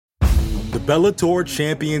Bellator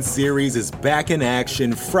Champion Series is back in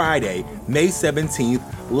action Friday, May 17th,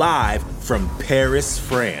 live from Paris,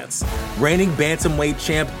 France. Reigning bantamweight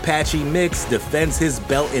champ Patchy Mix defends his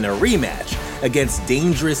belt in a rematch against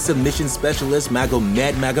dangerous submission specialist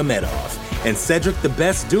Magomed Magomedov. And Cedric the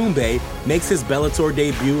Best Doumbé makes his Bellator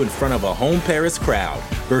debut in front of a home Paris crowd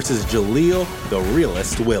versus Jaleel the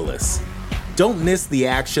Realist Willis. Don't miss the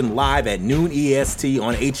action live at noon EST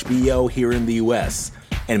on HBO here in the US.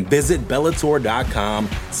 And visit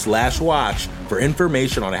Bellator.com/watch for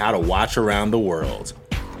information on how to watch around the world.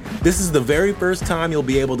 This is the very first time you'll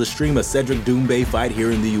be able to stream a Cedric Doumbé fight here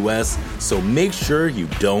in the US, so make sure you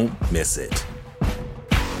don't miss it.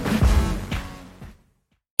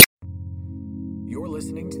 You're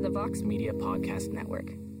listening to the Vox Media Podcast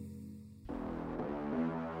Network.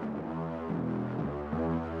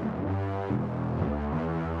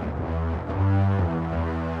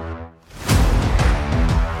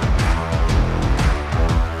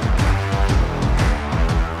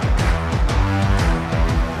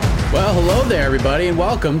 Well, hello there, everybody, and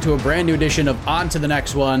welcome to a brand new edition of On to the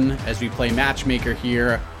Next One as we play Matchmaker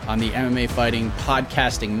here on the MMA Fighting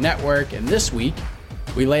Podcasting Network. And this week,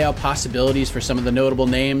 we lay out possibilities for some of the notable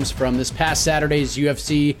names from this past Saturday's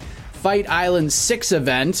UFC Fight Island 6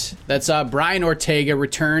 event that saw Brian Ortega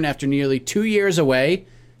return after nearly 2 years away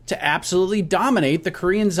to absolutely dominate the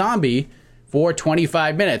Korean Zombie for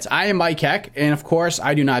 25 minutes. I am Mike Heck, and of course,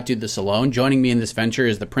 I do not do this alone. Joining me in this venture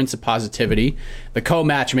is the Prince of Positivity, the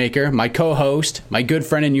co-matchmaker, my co-host, my good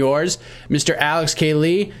friend and yours, Mr. Alex K.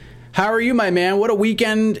 Lee. How are you, my man? What a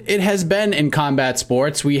weekend it has been in combat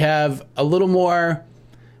sports. We have a little more,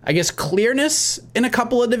 I guess, clearness in a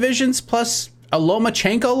couple of divisions, plus a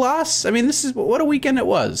Lomachenko loss. I mean, this is what a weekend it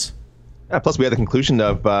was. Yeah, plus, we had the conclusion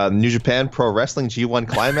of New Japan Pro Wrestling G1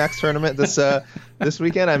 Climax tournament this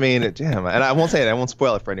weekend. I mean, damn, and I won't say it, I won't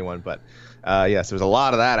spoil it for anyone, but yes, there was a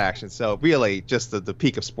lot of that action. So really, just the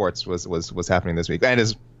peak of sports was happening this week, and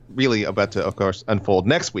is really about to, of course, unfold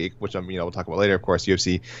next week, which we'll talk about later. Of course,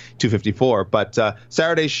 UFC 254. But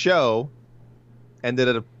Saturday's show ended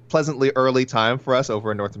at a pleasantly early time for us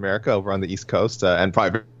over in North America, over on the East Coast, and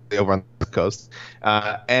probably over on the coast,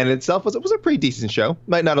 and itself was a pretty decent show.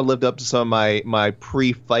 Might not have lived up to some of my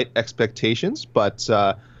pre-fight expectations, but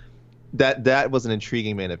that was an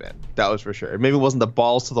intriguing main event. That was for sure. Maybe it wasn't the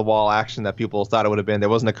balls to the wall action that people thought it would have been. There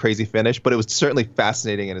wasn't a crazy finish, but it was certainly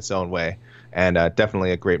fascinating in its own way, and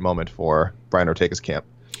definitely a great moment for Brian Ortega's camp.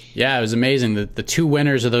 Yeah, it was amazing. The two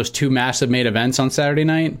winners of those two massive main events on Saturday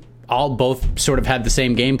night both sort of had the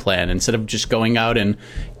same game plan. Instead of just going out and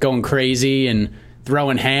going crazy and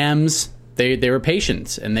throwing hams, they were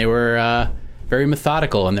patient, and they were very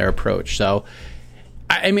methodical in their approach. So,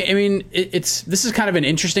 I mean, this is kind of an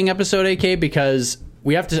interesting episode, AK, because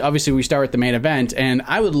we have to, obviously, we start with the main event, and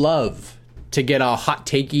I would love to get all hot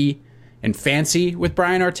takey and fancy with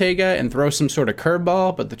Brian Ortega and throw some sort of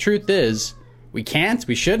curveball, but the truth is, we can't,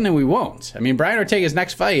 we shouldn't, and we won't. I mean, Brian Ortega's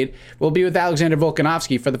next fight will be with Alexander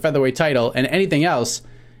Volkanovski for the featherweight title, and anything else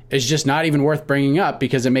is just not even worth bringing up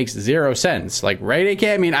because it makes zero sense. Like, right, AK?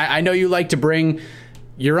 I mean, I know you like to bring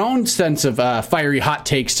your own sense of fiery hot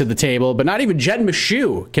takes to the table, but not even Jed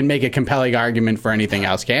Meshew can make a compelling argument for anything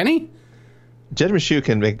else, can he? Jed Meshew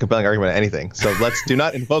can make a compelling argument on anything, so let's do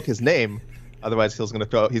not invoke his name. Otherwise, he's going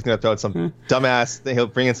to throw some dumbass thing. He'll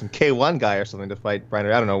bring in some K1 guy or something to fight Brian. I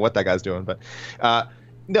don't know what that guy's doing, but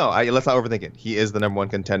no, let's not overthink it. He is the number one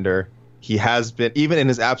contender. He has been, even in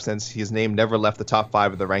his absence, his name never left the top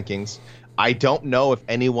 5 of the rankings. I don't know if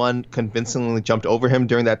anyone convincingly jumped over him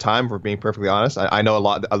during that time, for being perfectly honest. I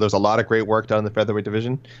know there's a lot of great work done in the featherweight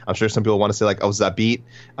division. I'm sure some people want to say, like, Zabit,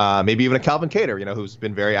 maybe even a Calvin Kattar, who's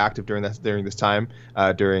been very active during this time,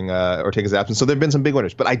 during Ortega's absence. So there have been some big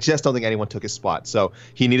winners, but I just don't think anyone took his spot. So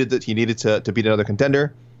he needed to beat another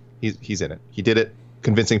contender. He's in it. He did it.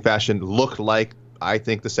 Convincing fashion. Looked like, I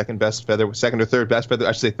think, the second or third best feather.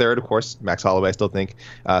 I should say third, of course. Max Holloway, I still think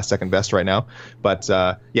second best right now. But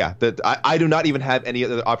I do not even have any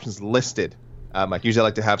other options listed. Like, usually I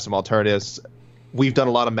like to have some alternatives. We've done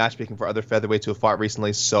a lot of matchmaking for other featherweights who have fought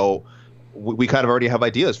recently, so we kind of already have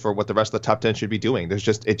ideas for what the rest of the top 10 should be doing. It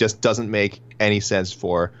just doesn't make any sense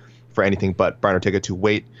for anything but Brian Ortega to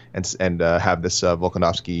wait and have this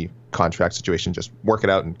Volkanovski contract situation just work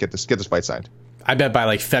it out and get this fight signed. I bet by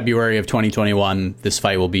like February of 2021, this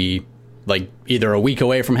fight will be like either a week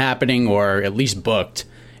away from happening or at least booked.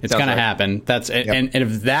 It's going to happen. That's yep. And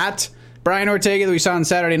if that Brian Ortega that we saw on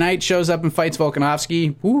Saturday night shows up and fights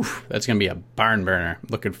Volkanovski, that's going to be a barn burner.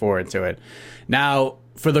 Looking forward to it. Now,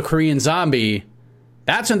 for the Korean Zombie,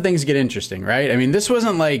 that's when things get interesting, right? I mean, this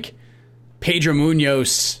wasn't like Pedro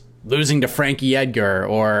Munoz losing to Frankie Edgar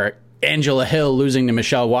or Angela Hill losing to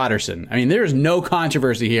Michelle Watterson. I mean, there is no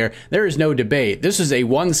controversy here. There is no debate. This is a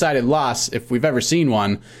one-sided loss if we've ever seen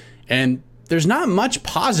one. And there's not much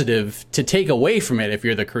positive to take away from it if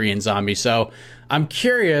you're the Korean Zombie. So I'm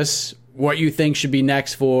curious what you think should be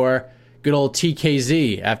next for good old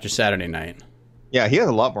TKZ after Saturday night. Yeah, he has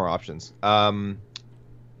a lot more options.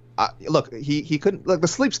 Look, he couldn't. Look, the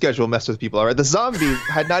sleep schedule messed with people. All right, the zombie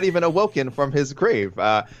had not even awoken from his grave.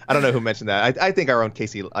 I don't know who mentioned that. I think our own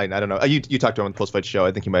Casey. I don't know. You talked to him on the post-fight show.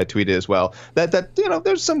 I think you might have tweeted as well that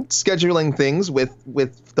there's some scheduling things with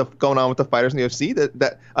the going on with the fighters in the UFC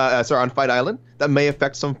that on Fight Island that may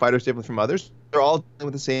affect some fighters differently from others. They're all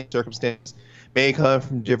dealing with the same circumstance. May come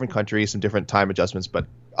from different countries, some different time adjustments, but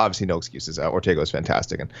obviously no excuses. Ortega was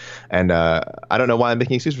fantastic, and I don't know why I'm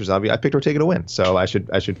making excuses for Zombie. I picked Ortega to win, so I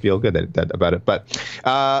should feel good about it. But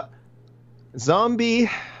Zombie,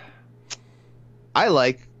 I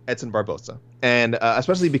like Edson Barboza, and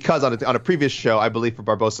especially because on a previous show, I believe for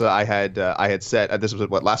Barboza, I had said this was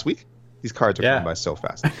last week. These cards are going by so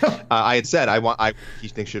fast. I had said he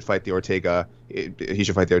thinks should fight the Ortega. He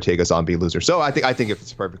should fight the Ortega Zombie loser. So I think it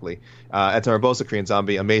fits perfectly. Edson Barboza, Korean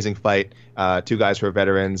Zombie, amazing fight. Two guys who are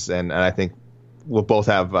veterans, and I think we'll both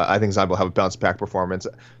have. I think Zombie will have a bounce back performance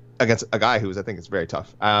against a guy who's I think is very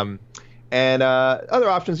tough. And other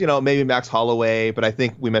options, maybe Max Holloway, but I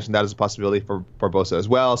think we mentioned that as a possibility for Barboza as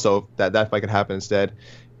well. So that fight could happen instead.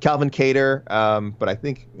 Calvin Kattar, but I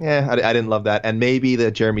think, I didn't love that. And maybe the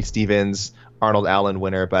Jeremy Stevens, Arnold Allen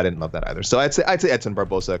winner, but I didn't love that either. So I'd say Edson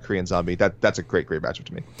Barboza, Korean Zombie. That's a great matchup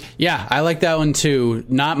to me. Yeah, I like that one too.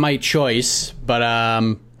 Not my choice, but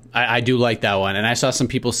I do like that one. And I saw some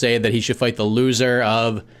people say that he should fight the loser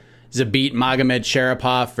of Zabit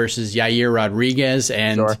Magomedsharipov versus Yair Rodriguez.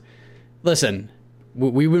 And listen,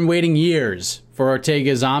 we've been waiting years for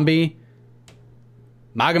Ortega Zombie.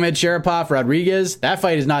 Magomedsharipov, Rodriguez, that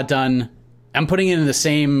fight is not done. I'm putting it in the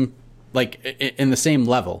same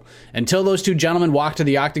level. Until those two gentlemen walk to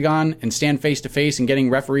the octagon and stand face to face and getting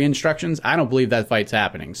referee instructions, I don't believe that fight's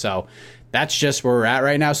happening. So that's just where we're at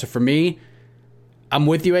right now. So for me, I'm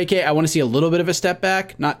with you, AK. I want to see a little bit of a step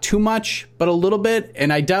back. Not too much, but a little bit.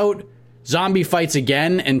 And I doubt Zombie fights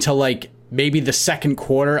again until maybe the second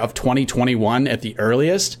quarter of 2021 at the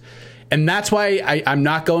earliest. And that's why I'm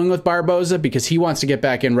not going with Barboza, because he wants to get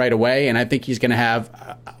back in right away. And I think he's going to have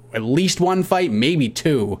at least one fight, maybe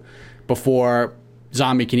two, before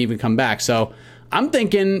Zombie can even come back. So I'm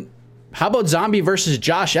thinking, how about Zombie versus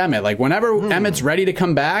Josh Emmett? Whenever Emmett's ready to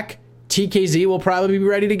come back, TKZ will probably be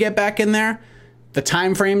ready to get back in there. The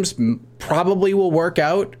time frames probably will work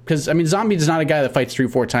out. Because, Zombie is not a guy that fights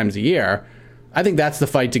 3-4 times a year. I think that's the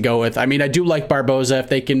fight to go with. I do like Barboza.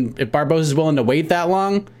 If Barboza's willing to wait that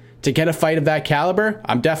long to get a fight of that caliber,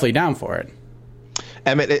 I'm definitely down for it.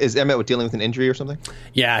 Is Emmett dealing with an injury or something?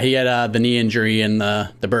 Yeah, he had the knee injury in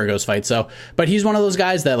the Burgos fight. So, but he's one of those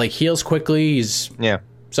guys that heals quickly.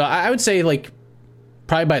 So I would say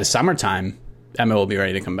probably by the summertime, Emmett will be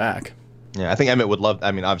ready to come back. Yeah, I think Emmett would love.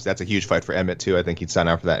 Obviously that's a huge fight for Emmett too. I think he'd sign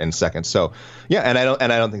out for that in a second. So yeah, and I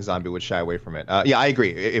don't think Zombie would shy away from it. Yeah, I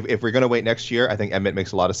agree. If we're gonna wait next year, I think Emmett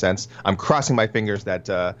makes a lot of sense. I'm crossing my fingers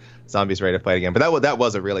that Zombie's ready to fight again. But that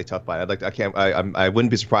was a really tough fight. I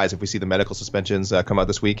wouldn't be surprised if we see the medical suspensions come out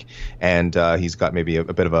this week, and he's got maybe a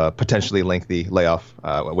bit of a potentially lengthy layoff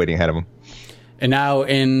waiting ahead of him. And now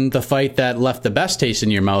in the fight that left the best taste in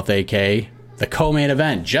your mouth, AK, the co-main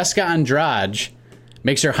event, Jessica Andrade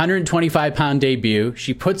makes her 125-pound debut.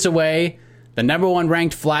 She puts away the number one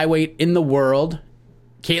ranked flyweight in the world,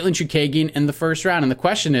 Katlyn Chookagian, in the first round. And the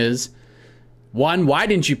question is, one, why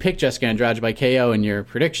didn't you pick Jessica Andrade by KO in your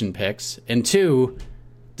prediction picks? And two,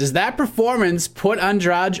 does that performance put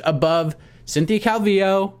Andrade above Cynthia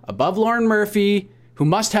Calvillo, above Lauren Murphy, who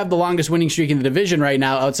must have the longest winning streak in the division right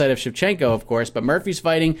now outside of Shevchenko, of course, but Murphy's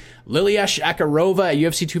fighting Lilia Shakirova at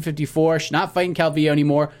UFC 254. She's not fighting Calvillo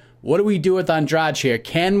anymore. What do we do with Andrade here?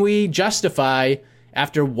 Can we justify,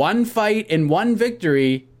 after one fight and one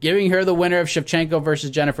victory, giving her the winner of Shevchenko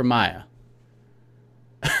versus Jennifer Maia?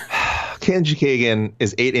 Katlyn Chookagian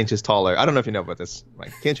is 8 inches taller. I don't know if you know about this.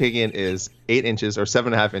 Katlyn Chookagian is 8 inches or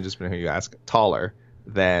 7.5 inches, depending on who you ask, taller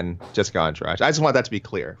than Jessica Andrade. I just want that to be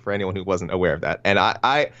clear for anyone who wasn't aware of that. And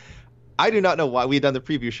I do not know why we had done the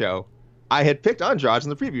preview show. I had picked Andrade in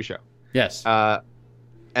the preview show. Yes.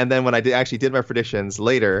 And then when I actually did my predictions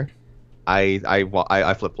later, I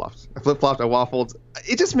flip-flopped. I waffled.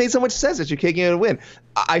 It just made so much sense that Chookagian would win.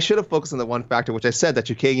 I should have focused on the one factor, which I said, that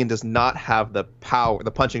Chookagian does not have the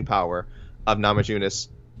punching power of Namajunas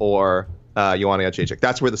or Joanna Jędrzejczyk.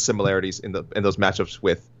 That's where the similarities in those matchups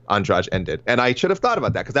with Andrade ended. And I should have thought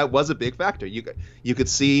about that, because that was a big factor. You could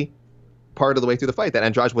see part of the way through the fight that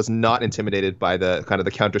Andrade was not intimidated by the kind of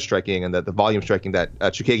the counter striking and the volume striking that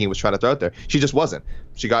Chookagian was trying to throw out there. She just wasn't.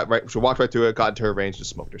 She walked right through it, got into her range, just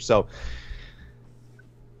smoked her. So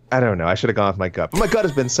I don't know. I should have gone with my gut, but my gut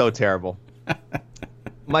has been so terrible.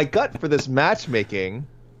 My gut for this matchmaking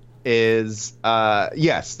is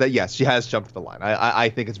yes, she has jumped the line. I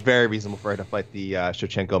think it's very reasonable for her to fight the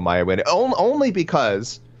Shevchenko-Maia win, only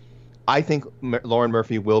because I think Lauren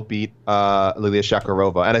Murphy will beat Lilia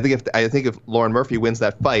Shakarova, and I think if Lauren Murphy wins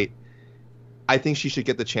that fight, I think she should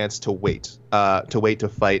get the chance to wait to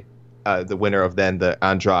fight the winner of then the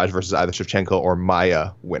Andrade versus either Shevchenko or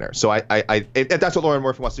Maia winner. So if that's what Lauren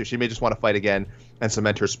Murphy wants to do. She may just want to fight again and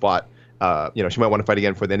cement her spot. She might want to fight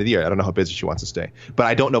again for the end of the year. I don't know how busy she wants to stay, but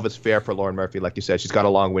I don't know if it's fair for Lauren Murphy. Like you said, she's got a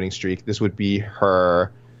long winning streak. This would be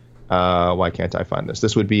her. Why can't I find this?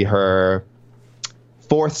 This would be her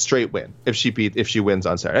 4th straight win if she wins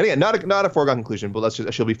on Saturday. Again, not a foregone conclusion, but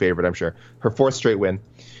she'll be favored, I'm sure. Her 4th straight win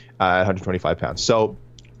at 125 pounds. So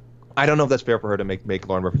I don't know if that's fair for her to make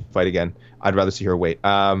Lauren Murphy fight again. I'd rather see her wait.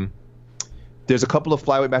 There's a couple of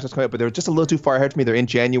flyweight matches coming up, but they're just a little too far ahead for me. They're in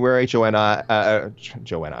January. Joanna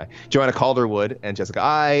Calderwood and Jessica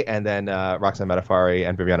Ai, and then Roxanne Matafari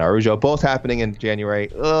and Viviana Araujo, both happening in January.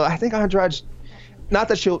 I think Andrade, not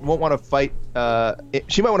that she won't want to fight.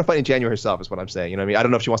 She might want to fight in January herself, is what I'm saying. You know what I mean? I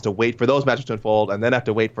don't know if she wants to wait for those matches to unfold and then have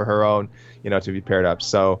to wait for her own, to be paired up.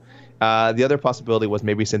 So the other possibility was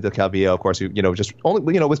maybe Cynthia Calvillo, of course, who just only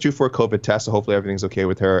withdrew for a COVID test, so hopefully everything's okay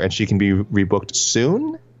with her and she can be rebooked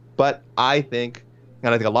soon. But I think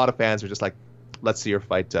a lot of fans are just like, let's see her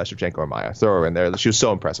fight Shevchenko or Maia. Throw her in there. She was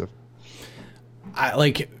so impressive.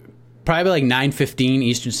 Probably 9:15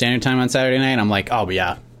 Eastern Standard Time on Saturday night. I'm like, oh, but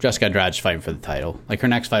yeah, Jessica Andrade's fighting for the title. Like, her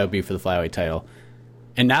next fight will be for the flyweight title.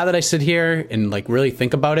 And now that I sit here and really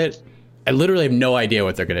think about it, I literally have no idea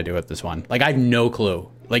what they're going to do with this one. Like, I have no clue.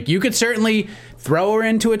 Like, you could certainly throw her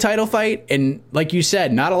into a title fight, and like you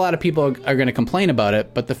said, not a lot of people are going to complain about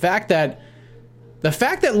it. But the fact that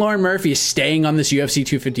Lauren Murphy is staying on this UFC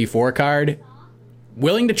 254 card,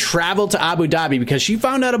 willing to travel to Abu Dhabi because she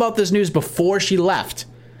found out about this news before she left,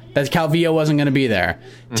 that Calvillo wasn't going to be there,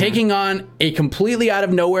 taking on a completely out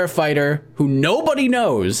of nowhere fighter who nobody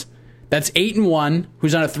knows, that's 8-1,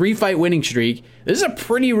 who's on a 3-fight winning streak. This is a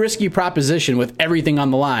pretty risky proposition with everything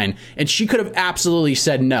on the line, and she could have absolutely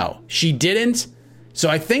said no. She didn't, so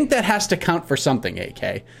I think that has to count for something,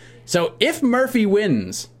 AK. So if Murphy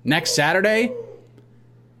wins next Saturday,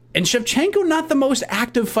 and Shevchenko not the most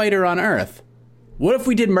active fighter on earth, what if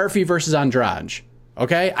we did Murphy versus Andrade?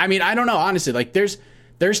 Okay? I mean, I don't know, honestly. Like, there's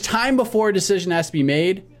time before a decision has to be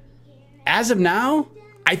made. As of now,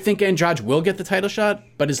 I think Andrade will get the title shot,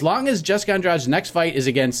 but as long as Jessica Andrade's next fight is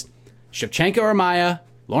against Shevchenko or Maia,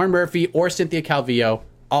 Lauren Murphy, or Cynthia Calvillo,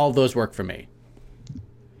 all of those work for me.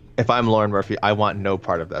 If I'm Lauren Murphy, I want no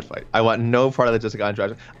part of that fight. I want no part of the Jessica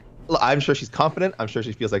Andrade. I'm sure she's confident. I'm sure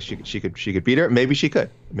she feels like she could beat her. Maybe she could.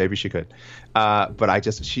 But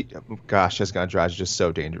Jessica Andrade is just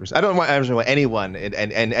so dangerous. I don't want anyone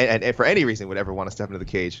and for any reason would ever want to step into the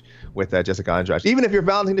cage with Jessica Andrade. Even if you're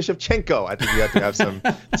Valentina Shevchenko, I think you have to have some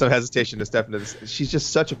hesitation to step into this. She's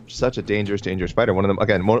just such a dangerous fighter. One of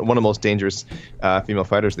the most dangerous female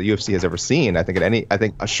fighters the UFC has ever seen. I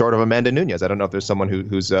think short of Amanda Nunes. I don't know if there's someone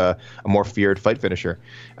who's a more feared fight finisher.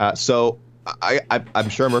 So I'm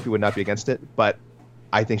sure Murphy would not be against it, but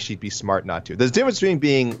I think she'd be smart not to. There's a difference between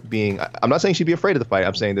being. I'm not saying she'd be afraid of the fight.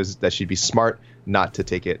 I'm saying that she'd be smart not to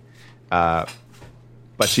take it. But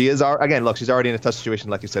she is she's already in a tough situation,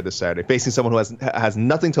 like you said, this Saturday, facing someone who has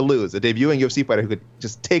nothing to lose, a debuting UFC fighter who could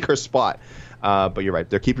just take her spot. But you're right,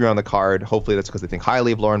 they're keeping her on the card. Hopefully that's because they think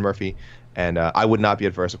highly of Lauren Murphy. And I would not be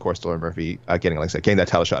adverse, of course, to Lauren Murphy getting that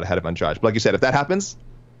title shot ahead of Andrade. But like you said, if that happens,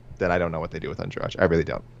 then I don't know what they do with Andrade. I really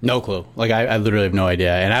don't. No clue. Like, I literally have no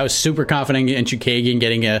idea. And I was super confident in Chookagian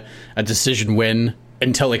getting a decision win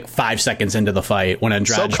until 5 seconds into the fight when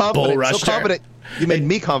Andrade bull rushed her. You made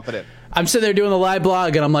me confident. I'm sitting there doing the live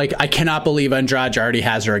blog, and I'm like, I cannot believe Andrade already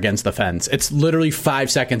has her against the fence. It's literally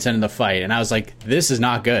 5 seconds into the fight, and I was like, this is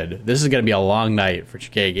not good. This is going to be a long night for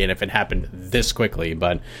Chookagian if it happened this quickly.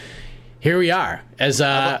 But here we are. I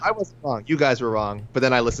was wrong. You guys were wrong, but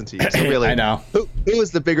then I listened to you. So really, I know. Who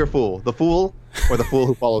is the bigger fool? The fool or the fool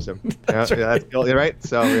who follows him? That's right?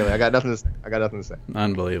 So really, I got nothing to say.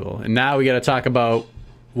 Unbelievable. And now we got to talk about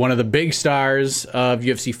one of the big stars of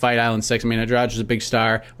UFC Fight Island 6. I mean, Andrade was a big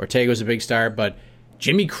star. Ortega was a big star. But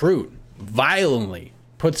Jimmy Crute violently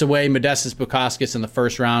puts away Modestas Bukauskas in the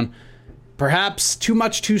first round. Perhaps too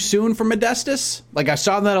much too soon for Modestas. Like, I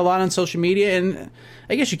saw that a lot on social media, and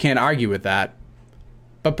I guess you can't argue with that.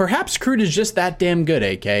 But perhaps Crute is just that damn good,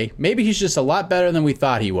 AK. Maybe he's just a lot better than we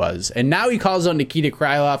thought he was. And now he calls out Nikita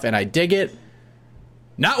Krylov, and I dig it.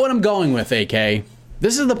 Not what I'm going with, AK.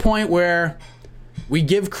 This is the point where we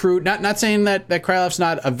give Crute, not saying that Krylov's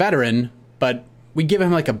not a veteran, but we give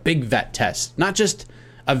him like a big vet test. Not just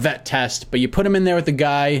a vet test, but you put him in there with the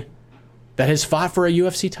guy that has fought for a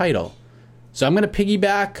UFC title. So I'm going to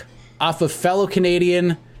piggyback off of fellow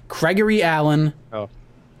Canadian Gregory Allen.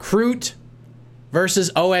 Crute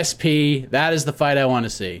versus OSP. That is the fight I want to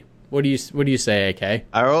see. What do you say, AK?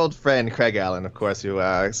 Our old friend Craig Allen, of course, who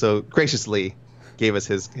so graciously gave us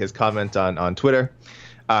his comment on Twitter,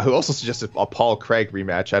 who also suggested a Paul Craig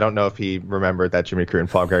rematch. I don't know if he remembered that Jimmy Crute and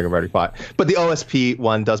Paul Craig have already fought, but the OSP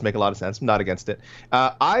one does make a lot of sense. I'm not against it.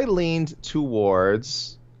 I leaned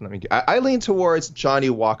towards Johnny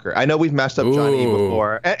Walker. I know we've matched up Johnny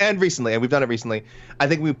before and recently, and we've done it recently. I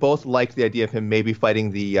think we both liked the idea of him maybe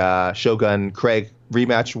fighting the Shogun Craig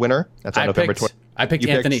rematch winner. That's on November 20th. I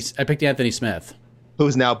picked Anthony Smith, who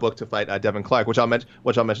is now booked to fight Devin Clark, which I'll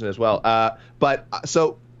mention as well.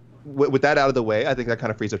 So with that out of the way, I think that kind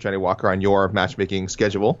of frees up Johnny Walker on your matchmaking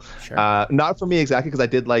schedule. Sure. Not for me exactly, because I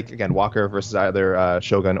did like, again, Walker versus either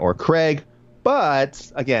Shogun or Craig.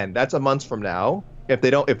 But again, that's a month from now.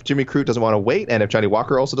 If Jimmy Crute doesn't want to wait, and if Johnny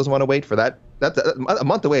Walker also doesn't want to wait for that a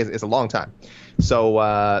month away is a long time. So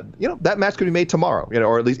that match could be made tomorrow,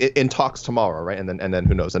 or at least in talks tomorrow, right? And then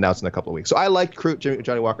who knows, announced in a couple of weeks. So I like Crute,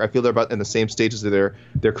 Johnny Walker. I feel they're about in the same stages of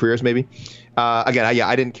their careers, maybe.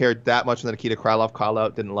 I didn't care that much for the Nikita Krylov call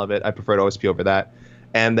out. Didn't love it. I preferred OSP over that.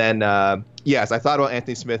 And then yes, I thought about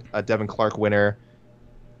Anthony Smith, a Devin Clark winner.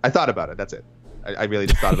 I thought about it. That's it. I really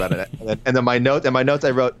just thought about it. And then my notes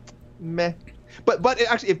I wrote meh. But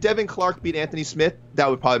actually, if Devin Clark beat Anthony Smith, that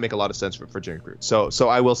would probably make a lot of sense for Jimmy Crute. So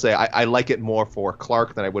I will say I like it more for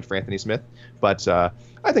Clark than I would for Anthony Smith. But I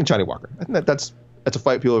think Johnny Walker. I think that's a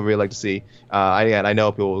fight people would really like to see. I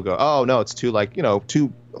know people will go, oh no, it's too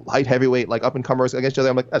two light heavyweight up and comers against each other.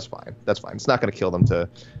 I'm like, that's fine. It's not going to kill them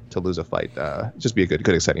to lose a fight. Just be a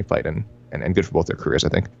good exciting fight and good for both their careers, I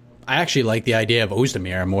think. I actually like the idea of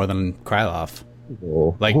Ozdemir more than Krylov.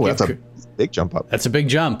 That's a big jump up. That's a big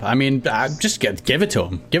jump. I mean, just give it to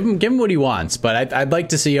him. Give him what he wants. But I'd like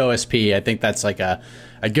to see OSP. I think that's like a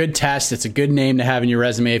good test. It's a good name to have in your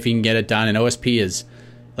resume if you can get it done. And OSP is,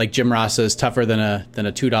 like Jim Ross says, tougher than a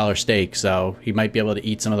 $2 steak. So he might be able to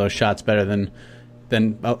eat some of those shots better than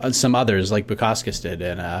some others like Bukauskas did.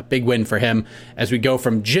 And a big win for him as we go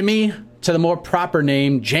from Jimmy to the more proper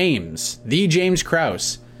name, James. The James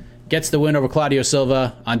Krause gets the win over Claudio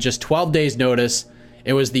Silva on just 12 days' notice.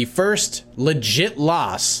 It was the first legit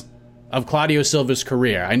loss of Claudio Silva's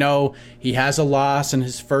career. I know he has a loss in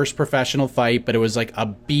his first professional fight, but it was like a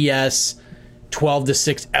BS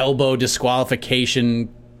 12-6 elbow disqualification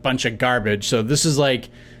bunch of garbage. So this is like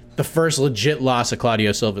the first legit loss of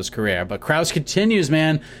Claudio Silva's career. But Krause continues,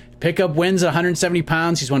 man. Pick up wins at 170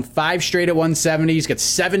 pounds. He's won 5 straight at 170. He's got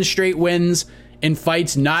 7 straight wins in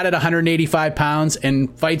fights not at 185 pounds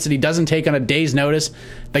and fights that he doesnn't take on a day's notice.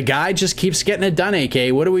 The guy just keeps getting it done,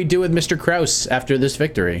 AK. What do we do with Mr. Krause after this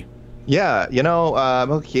victory? Yeah,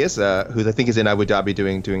 Mo Chiesa, who I think is in Abu Dhabi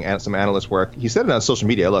doing some analyst work, he said it on social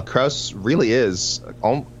media. Look, Krause really has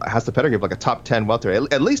the pedigree of like a top 10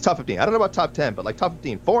 welterweight, at least top 15. I don't know about top 10, but like top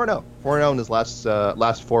 15. 4-0. 4-0 in his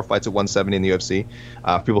last 4 fights at 170 in the UFC.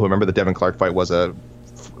 People who remember the Devin Clark fight was a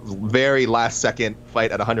very last second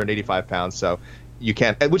fight at 185 pounds, so you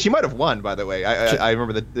can't, which he might have won, by the way. I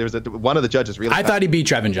remember that there was one of the judges really. I thought he beat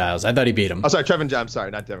Trevin Giles. I thought he beat him. Oh, sorry, Trevin Giles. I'm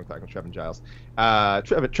sorry, not Devin Clark. Trevin Giles.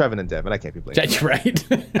 Trevin and Devin. I can't be blamed. That's right.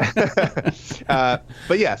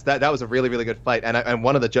 But yes, that was a really, really good fight, and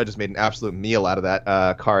one of the judges made an absolute meal out of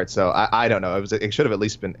that card. So I don't know. It should have at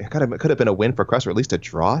least been. It could have been a win for Krause, or at least a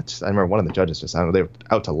draw. I remember one of the judges just, I don't know, they were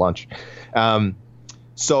out to lunch.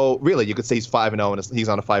 So really, you could say he's 5-0 and he's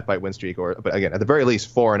on a 5-fight win streak, but again, at the very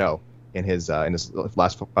least 4-0 in his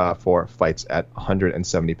last 4 fights at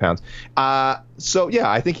 170 pounds. So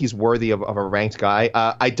yeah, I think he's worthy of a ranked guy.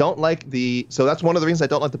 I don't like so that's one of the reasons I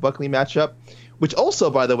don't like the Buckley matchup, which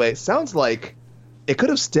also, by the way, sounds like it could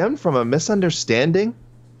have stemmed from a misunderstanding.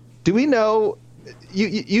 Do we know?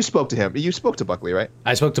 You spoke to him. You spoke to Buckley, right?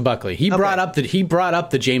 I spoke to Buckley. He brought up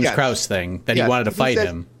the James Krause thing that he wanted to fight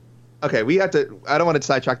him. Okay, we had to. I don't want to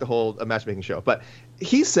sidetrack the whole matchmaking show, but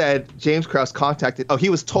he said James Krause he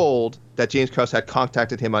was told that James Krause had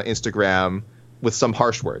contacted him on Instagram with some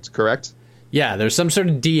harsh words, correct? Yeah, there's some sort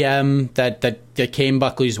of DM that came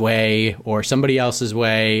Buckley's way or somebody else's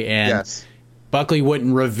way, and yes. Buckley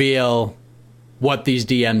wouldn't reveal what these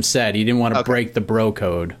DMs said. He didn't want to break the bro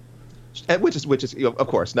code. Which is of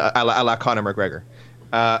course, a la Conor McGregor.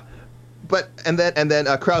 And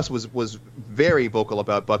then Krause was very vocal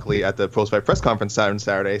about Buckley at the post-fight press conference on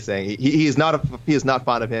Saturday, saying he is not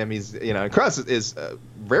fond of him. He's Krause is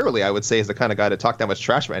rarely, I would say, is the kind of guy to talk that much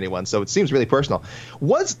trash about anyone. So it seems really personal.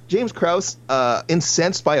 Was James Krause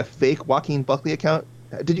incensed by a fake Joaquin Buckley account?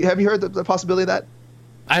 Have you heard the possibility of that?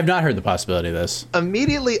 I have not heard the possibility of this.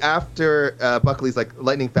 Immediately after Buckley's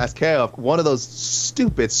lightning fast KO, one of those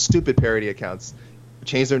stupid parody accounts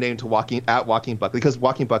changed their name to Joaquin Buckley, because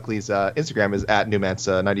Joaquin Buckley's Instagram is at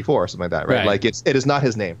Newmance94 or something like that, right? Like it is not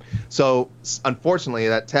his name. So unfortunately,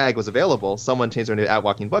 that tag was available. Someone changed their name to at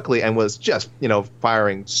Joaquin Buckley and was just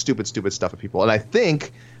firing stupid stuff at people. And I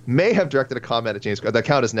think may have directed a comment at James. The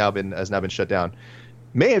account has now been shut down.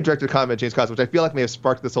 May have directed a comment at James Krause, which I feel like may have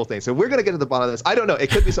sparked this whole thing. So we're going to get to the bottom of this. I don't know. It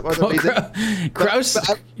could be some other reason.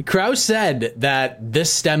 Krause said that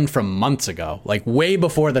this stemmed from months ago, like way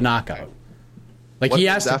before the knockout. Like he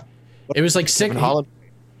asked, it was like six.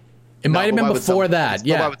 It might have been before that,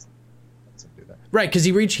 yeah. Right, because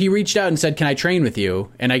he reached out and said, "Can I train with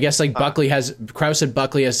you?" And I guess Krause said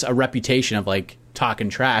Buckley has a reputation of like talking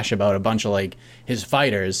trash about a bunch of like his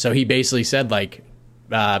fighters. So he basically said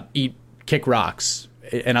kick rocks,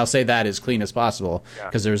 and I'll say that as clean as possible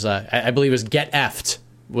because there's I believe it was get effed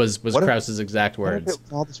was Krause's exact words.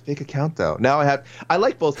 All this fake account though. Now I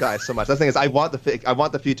like both guys so much. The thing is, I want the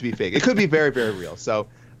feud to be fake. It could be very, very real. So,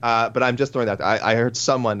 but I'm just throwing that. I heard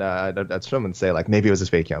someone say like maybe it was his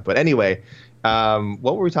fake account. But anyway,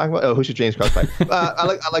 what were we talking about? Oh, who should James Krause fight? I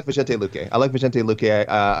like Vicente Luque. I like Vicente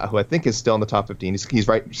Luque, who I think is still in the top 15. He's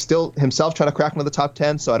right, still himself trying to crack into the top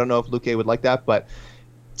 10. So I don't know if Luque would like that, but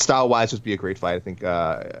style-wise, would be a great fight. I think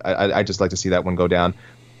I just like to see that one go down.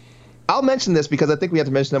 I'll mention this because I think we have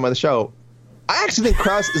to mention him on the show. I actually think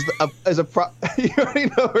Krause is a you already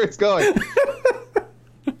know where it's going.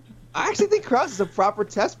 I actually think Krause is a proper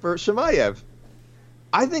test for Chimaev.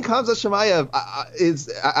 I think Khamzat Chimaev is,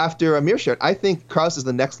 after Amir Shirt, I think Krause is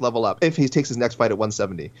the next level up if he takes his next fight at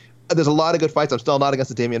 170. There's a lot of good fights. I'm still not against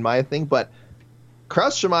the Damian Maia thing, but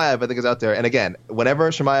Krause Chimaev, I think, is out there. And again, whenever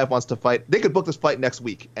Chimaev wants to fight, they could book this fight next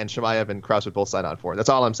week, and Chimaev and Krause would both sign on for it. That's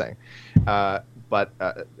all I'm saying.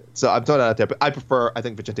 So I'm throwing that out there. But I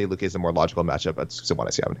think Vicente Luque is a more logical matchup. That's what I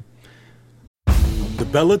see happening. The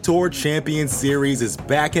Bellator Champion Series is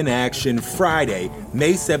back in action Friday,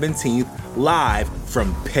 May 17th, live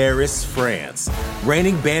from Paris, France.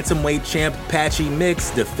 Reigning bantamweight champ Patchy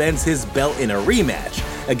Mix defends his belt in a rematch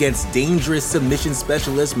against dangerous submission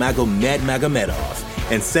specialist Magomed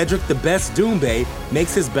Magomedov. And Cedric the Best Doumbé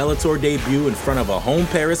makes his Bellator debut in front of a home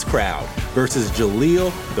Paris crowd versus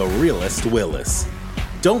Jaleel the Realist Willis.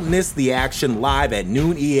 Don't miss the action live at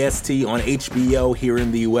noon EST on HBO here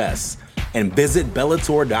in the US. And visit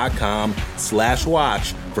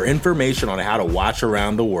Bellator.com/watch for information on how to watch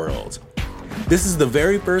around the world. This is the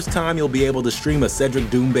very first time you'll be able to stream a Cedric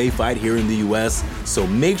Doumbé fight here in the US, so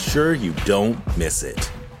make sure you don't miss it.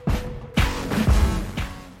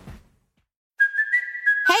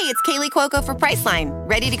 Hey, it's Kaylee Cuoco for Priceline.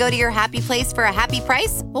 Ready to go to your happy place for a happy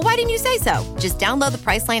price? Well, why didn't you say so? Just download the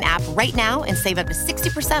Priceline app right now and save up to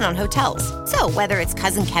 60% on hotels. So whether it's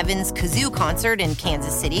Cousin Kevin's Kazoo Concert in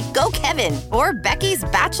Kansas City, go Kevin, or Becky's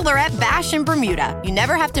Bachelorette Bash in Bermuda, you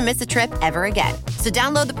never have to miss a trip ever again. So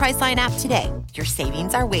download the Priceline app today. Your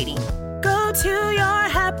savings are waiting. Go to your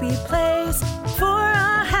happy place for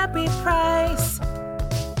a happy price.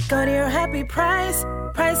 Go to your happy price,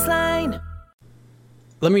 Priceline.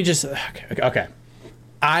 Let me just okay.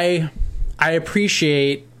 I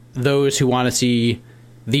appreciate those who want to see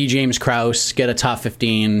the James Krause get a top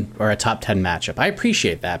 15 or a top 10 matchup. I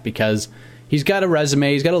appreciate that because he's got a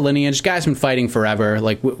resume, he's got a lineage. This guy's been fighting forever.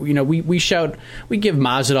 Like we give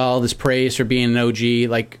Masvidal this praise for being an OG.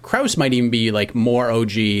 Like Krause might even be like more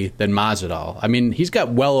OG than Masvidal. I mean, he's got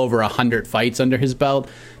well over 100 fights under his belt.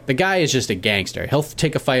 The guy is just a gangster. He'll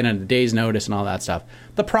take a fight on a day's notice and all that stuff.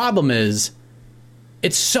 The problem is,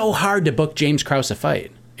 it's so hard to book James Krause a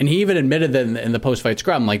fight. And he even admitted that in the post-fight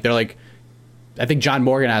scrum. Like, they're like, I think John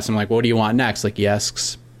Morgan asked him, like, what do you want next? Like, he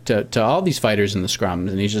asks to all these fighters in the scrums.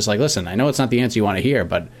 And he's just like, listen, I know it's not the answer you want to hear,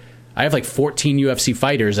 but I have like 14 UFC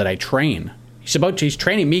fighters that I train. He's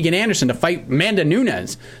training Megan Anderson to fight Amanda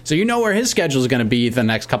Nunes. So you know where his schedule is going to be the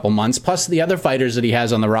next couple months, plus the other fighters that he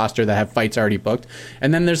has on the roster that have fights already booked.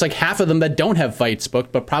 And then there's like half of them that don't have fights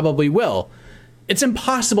booked, but probably will. It's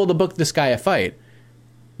impossible to book this guy a fight.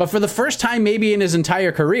 But for the first time maybe in his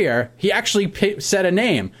entire career, he actually said a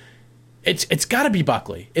name. It's got to be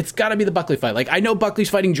Buckley. It's got to be the Buckley fight. Like, I know Buckley's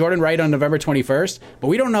fighting Jordan Wright on November 21st, but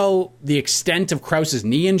we don't know the extent of Krause's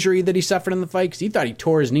knee injury that he suffered in the fight because he thought he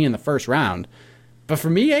tore his knee in the first round. But for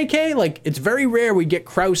me, AK, like, it's very rare we get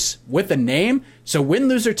Krause with a name. So win,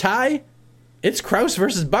 lose, or tie, it's Krause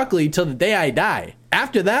versus Buckley till the day I die.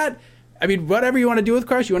 After that, I mean, whatever you want to do with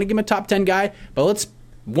Krause, you want to give him a top 10 guy, but let's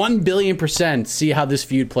 1,000,000,000% see how this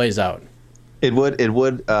feud plays out. It would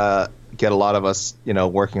get a lot of us,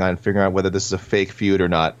 working on figuring out whether this is a fake feud or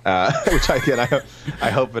not. Which I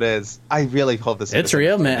hope it is. I really hope this is. It's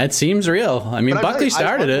real, man. It seems real. I mean, Buckley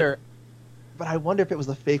started it. But I wonder if it was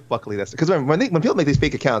the fake Buckley because when people make these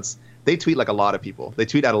fake accounts, they tweet like a lot of people. They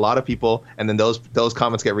tweet at a lot of people, and then those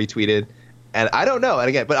comments get retweeted. And I don't know. And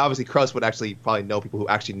again, but obviously Krause would actually probably know people who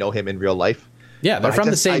actually know him in real life. Yeah, they're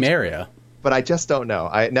from the same area. But I just don't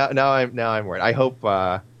know. Now I'm worried. I hope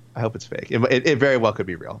it's fake. It very well could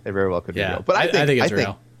be real. It very well could be real. But I think it's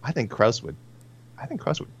real. I think Krause would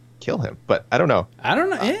kill him. But I don't know.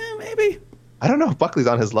 Yeah, maybe. I don't know if Buckley's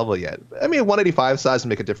on his level yet. I mean, 185 size would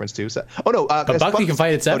make a difference too. So, but Buckley can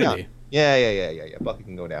fight at 70. Yeah. Buckley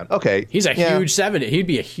can go down. Okay, he's a huge 70. He'd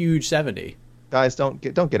be a huge 70. Guys, don't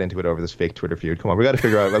get into it over this fake Twitter feud. Come on, we got to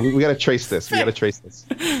figure out. We got to trace this. I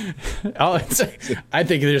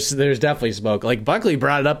think there's definitely smoke. Like Buckley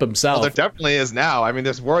brought it up himself. Well, there definitely is now. I mean,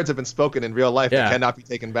 there's words have been spoken in real life that cannot be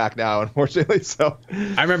taken back now, unfortunately. So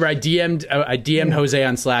I remember I DM'd Jose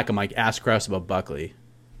on Slack. I'm like, ask Krause about Buckley.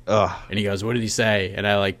 And he goes, what did he say? And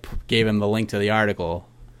I gave him the link to the article.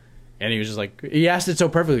 And he was just like, he asked it so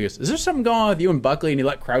perfectly. He goes, is there something going on with you and Buckley? And he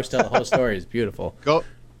let Krause tell the whole story. It's beautiful. Go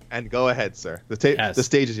ahead, sir. The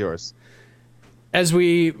stage is yours. As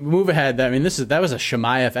we move ahead, I mean, that was a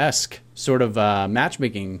Shemaev-esque sort of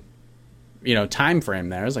matchmaking, time frame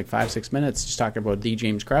there. It was like 5-6 minutes just talking about D.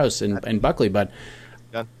 James Krause and Buckley. But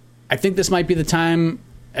I think this might be the time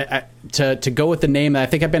to go with the name that I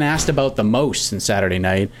think I've been asked about the most since Saturday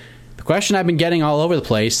night. The question I've been getting all over the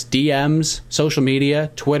place, DMs, social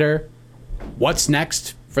media, Twitter, what's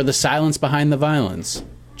next for the silence behind the violence?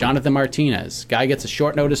 Jonathan Martinez. Guy gets a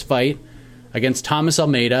short notice fight against Thomas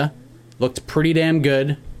Almeida. Looked pretty damn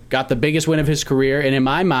good. Got the biggest win of his career. And in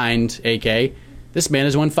my mind, AK, this man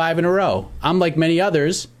has won 5 in a row. I'm like many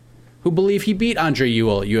others who believe he beat Andre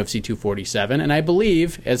Ewell at UFC 247. And I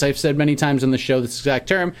believe, as I've said many times on the show, this exact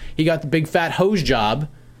term, he got the big fat hose job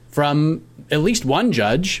from at least one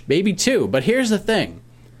judge, maybe 2. But here's the thing.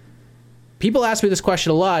 People ask me this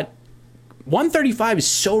question a lot. 135 is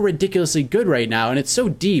so ridiculously good right now, and it's so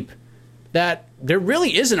deep that there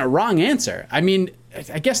really isn't a wrong answer. I mean,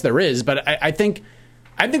 I guess there is, but I think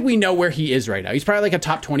we know where he is right now. He's probably like a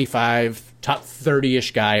top 25, top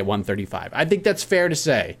 30-ish guy at 135. I think that's fair to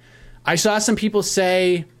say. I saw some people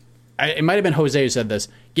say, it might have been Jose who said this,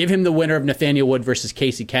 give him the winner of Nathaniel Wood versus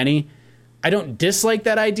Casey Kenny. I don't dislike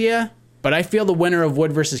that idea, but I feel the winner of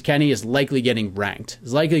Wood versus Kenny is likely getting ranked,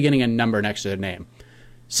 is likely getting a number next to their name.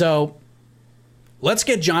 So let's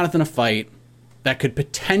get Jonathan a fight that could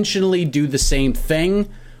potentially do the same thing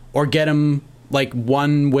or get him like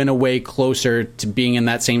one win away closer to being in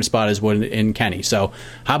that same spot as Wood and Kenny. So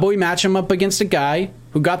how about we match him up against a guy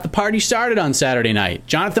who got the party started on Saturday night?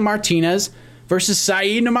 Jonathan Martinez versus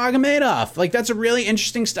Saeed Nurmagomedov. Like, that's a really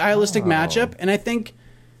interesting stylistic matchup. And I think,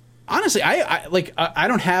 honestly, I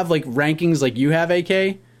don't have like rankings like you have,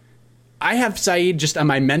 AK. I have Saeed just on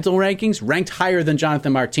my mental rankings ranked higher than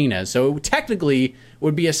Jonathan Martinez. So it technically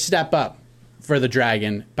would be a step up for the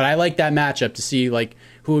Dragon. But I like that matchup to see like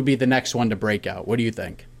who would be the next one to break out. What do you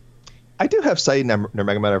think? I do have Saeed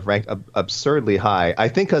Nurmagomedov ranked absurdly high. I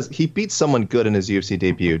think because he beat someone good in his UFC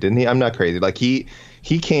debut, didn't he? I'm not crazy. Like he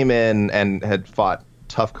came in and had fought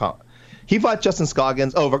tough He fought Justin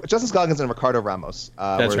Scoggins and Ricardo Ramos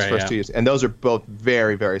were his first 2 years. And those are both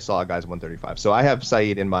very, very solid guys at 135. So I have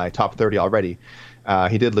Saeed in my top 30 already.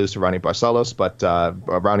 He did lose to Ronnie Barcelos, but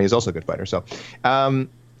Ronnie is also a good fighter. So I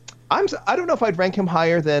don't know if I'd rank him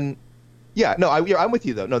higher than... Yeah, no, I'm with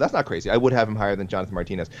you, though. No, that's not crazy. I would have him higher than Jonathan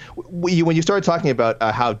Martinez. When you started talking about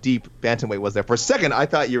how deep bantamweight was there, for a second, I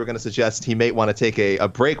thought you were going to suggest he may want to take a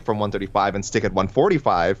break from 135 and stick at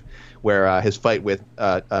 145, where his fight with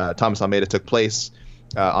Thomas Almeida took place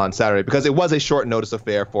on Saturday, because it was a short notice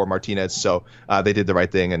affair for Martinez, so they did the right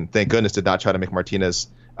thing, and thank goodness did not try to make Martinez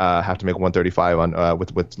have to make 135 on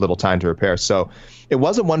with little time to repair. So it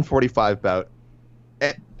was a 145 bout.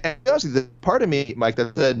 And honestly, the part of me, Mike,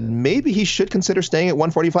 that said maybe he should consider staying at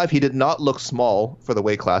 145. He did not look small for the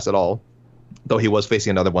weight class at all, though he was facing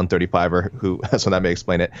another 135er who, so that may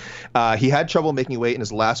explain it. He had trouble making weight in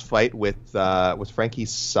his last fight with Frankie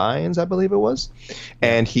Saenz, I believe it was,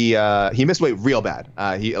 and he missed weight real bad.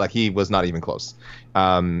 He was not even close. So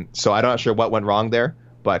I'm not sure what went wrong there.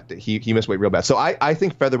 but he missed weight real bad. So I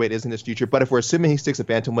think featherweight is in his future. But if we're assuming he sticks at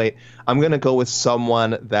bantamweight, I'm going to go with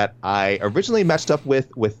someone that I originally matched up with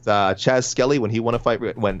Chaz Skelly when he won a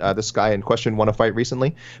fight, when this guy in question won a fight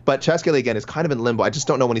recently. But Chaz Skelly, again, is kind of in limbo. I just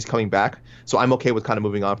don't know when he's coming back. So I'm okay with kind of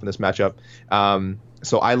moving on from this matchup.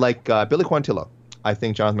 So I like Billy Quarantillo. I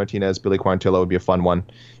think Jonathan Martinez, Billy Quarantillo would be a fun one.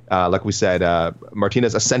 Like we said,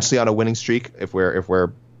 Martinez essentially on a winning streak. If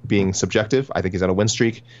we're being subjective, I think he's on a win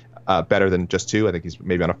streak, better than just 2. I think he's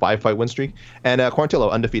maybe on a 5-fight win streak. And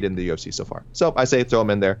Quarantillo undefeated in the UFC so far. So I say throw him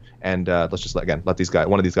in there, and let's just let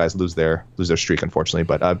one of these guys lose their streak, unfortunately.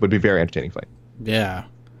 But it would be a very entertaining fight. Yeah,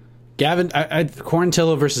 Gavin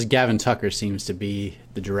Quarantillo versus Gavin Tucker seems to be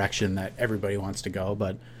the direction that everybody wants to go.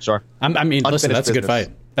 But sure, I mean, listen, that's a good fight.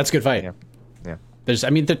 That's a good fight. Yeah.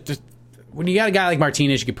 When you got a guy like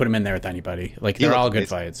Martinez, you can put him in there with anybody. Like, they're all good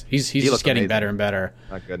fights. He's just getting better and better.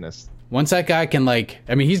 My goodness. Once that guy can,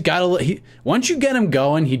 he's got once you get him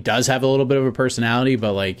going, he does have a little bit of a personality,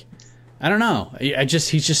 but I don't know. He's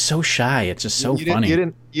just so shy. It's just so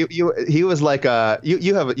funny. He was like,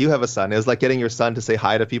 you have a son. It was like getting your son to say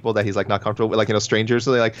hi to people that he's like not comfortable with, strangers.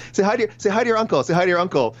 So they like, say hi to your uncle. Say hi to your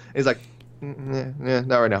uncle. And he's like,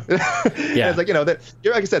 not right now. Yeah. It's like,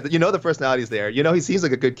 like I said, the personality is there. He seems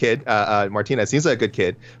like a good kid. Martinez seems like a good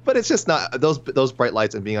kid, but it's just not those bright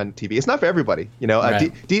lights and being on TV. It's not for everybody.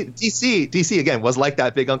 Right. DC again was like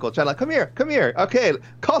that big uncle trying to like, come here. Okay,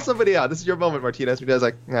 call somebody out. This is your moment, Martinez. Martinez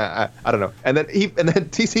like, I don't know. And then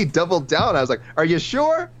DC doubled down. I was like, are you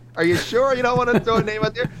sure? Are you sure you don't want to throw a name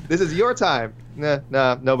out there? This is your time.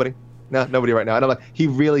 Nah, nobody. No, nobody right now. And I'm like, he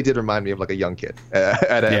really did remind me of like a young kid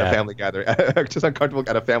at a family gathering, just uncomfortable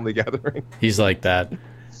at a family gathering. He's like that.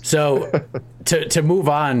 So to move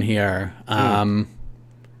on here, I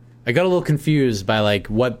got a little confused by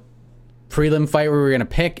what prelim fight we were gonna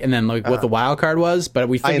pick, and then what the wild card was, but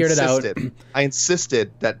we figured it out. I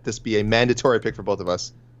insisted that this be a mandatory pick for both of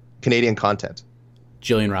us. Canadian content.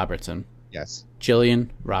 Jillian Robertson. Yes. Jillian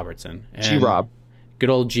Robertson. G-Rob. Good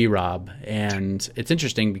old G-Rob. And it's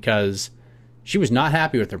interesting because she was not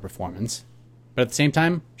happy with her performance, but at the same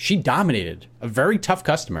time, she dominated a very tough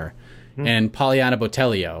customer in Poliana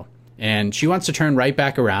Botelho. And she wants to turn right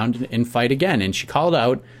back around and fight again. And she called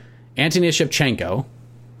out Antonia Shevchenko,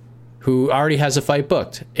 who already has a fight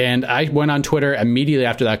booked. And I went on Twitter immediately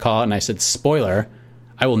after that call, and I said, spoiler,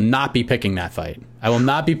 I will not be picking that fight. I will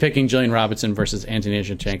not be picking Jillian Robertson versus Antonia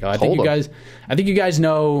Shevchenko. I think you guys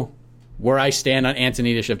know where I stand on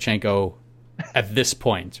Antonia Shevchenko at this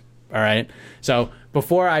point. All right. So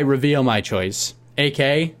before I reveal my choice,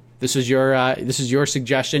 AK, this is your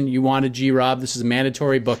suggestion. You wanted G-Rob. This is a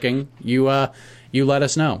mandatory booking. You let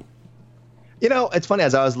us know. It's funny,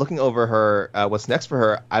 as I was looking over her, what's next for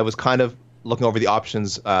her, I was kind of looking over the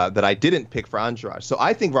options that I didn't pick for Andrade. So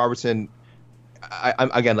I think Robertson,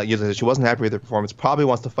 again, like you said, she wasn't happy with her performance, probably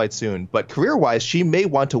wants to fight soon. But career-wise, she may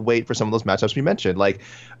want to wait for some of those matchups we mentioned. Like,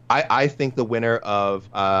 I think the winner of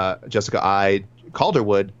Jessica Eye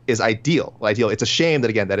Calderwood is ideal. It's a shame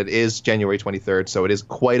that it is January 23rd, so it is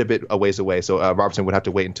quite a bit a ways away. So Robertson would have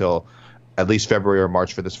to wait until at least February or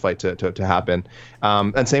March for this fight to happen.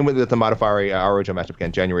 And same with the Modafari Araujo matchup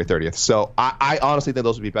again, January 30th. So I honestly think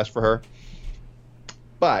those would be best for her.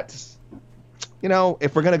 But,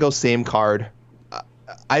 if we're going to go same card,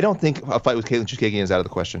 I don't think a fight with Katlyn Chookagian is out of the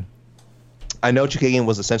question. I know Chookagian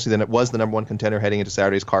was essentially the number one contender heading into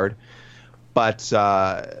Saturday's card. But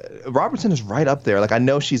Robertson is right up there. Like, I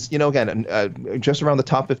know she's, just around the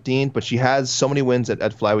top 15, but she has so many wins at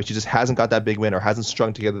flyweight. She just hasn't got that big win or hasn't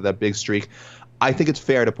strung together that big streak. I think it's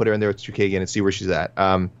fair to put her in there with Chookagian and see where she's at.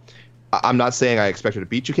 I'm not saying I expect her to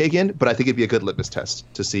beat Chookagian, but I think it'd be a good litmus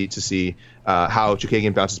test to see how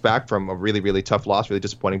Chookagian bounces back from a really, really tough loss, really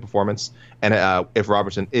disappointing performance, and if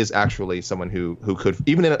Robertson is actually someone who could,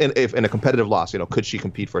 even in a competitive loss, could she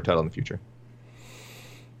compete for a title in the future?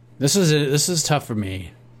 This is tough for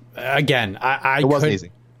me. Again, it wasn't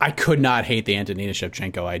easy. I could not hate the Antonina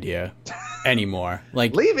Shevchenko idea anymore.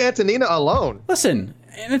 Like, leave Antonina alone. Listen,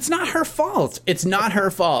 and it's not her fault. It's not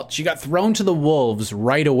her fault. She got thrown to the wolves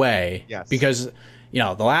right away. Yes. Because,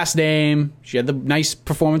 the last name, she had the nice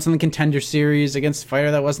performance in the Contender Series against a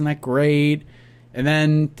fighter that wasn't that great. And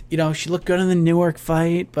then, she looked good in the Newark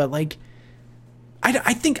fight, but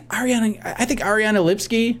I think Ariana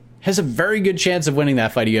Lipski has a very good chance of winning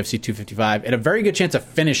that fight at UFC 255 and a very good chance of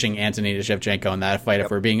finishing Antonina Shevchenko in that fight,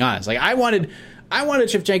 if we're being honest. Like, I wanted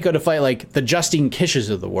Shevchenko to fight like the Justine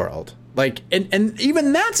Kishes of the world. Like, and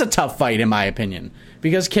even that's a tough fight in my opinion,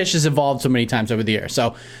 because Kish has evolved so many times over the years.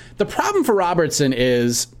 So the problem for Robertson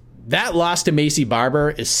is that loss to Macy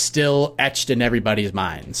Barber is still etched in everybody's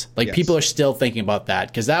minds. Like, yes. People are still thinking about that,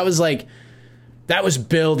 because that was like that was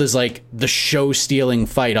billed as like the show-stealing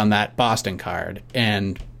fight on that Boston card,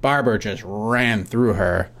 and Barber just ran through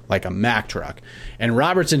her like a Mack truck. And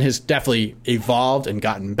Robertson has definitely evolved and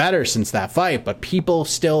gotten better since that fight, but people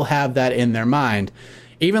still have that in their mind.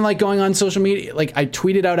 Even like going on social media, like I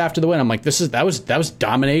tweeted out after the win, I'm like, that was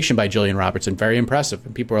domination by Jillian Robertson, very impressive.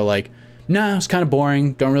 And people are like, nah, it's kind of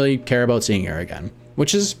boring, don't really care about seeing her again,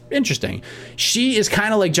 which is interesting. She is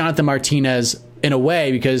kind of like Jonathan Martinez in a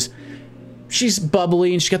way, because she's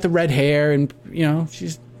bubbly and she's got the red hair, and you know,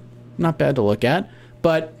 she's not bad to look at,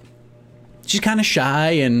 but she's kind of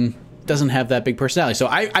shy and doesn't have that big personality. So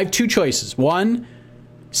I have two choices. One,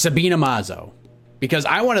 Sabina Mazo, because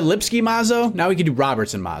I wanted Lipski Mazo. Now we can do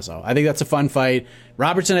Robertson Mazo. I think that's a fun fight.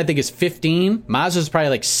 Robertson, I think, is 15. Mazo is probably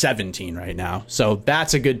like 17 right now. So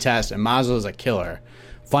that's a good test, and Mazo is a killer.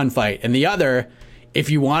 Fun fight. And the other, if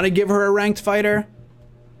you want to give her a ranked fighter,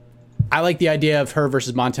 I like the idea of her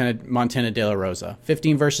versus Montana De La Rosa.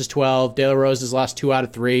 15 versus 12. De La Rosa's lost 2 out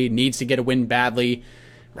of 3. Needs to get a win badly.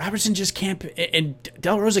 Robertson just can't, and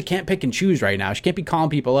De La Rosa can't pick and choose right now. She can't be calling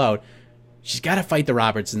people out. She's got to fight the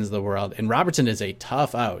Robertsons of the world, and Robertson is a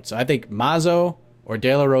tough out. So I think Mazo or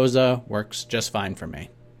De La Rosa works just fine for me.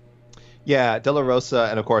 Yeah, De La Rosa,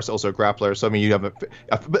 and of course also a grappler. So I mean, you have a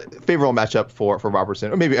favorable matchup for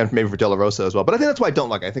Robertson, or maybe for De La Rosa as well. But I think that's why I don't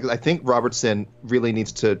like it. I think Robertson really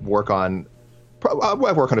needs to work on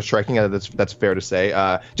his striking. That's fair to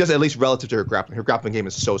say. Just at least relative to her grappling. Her grappling game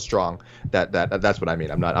is so strong that's what I mean.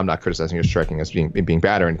 I'm not criticizing her striking as being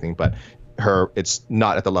bad or anything, but it's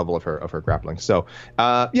not at the level of her grappling. So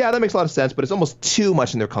yeah, that makes a lot of sense, but it's almost too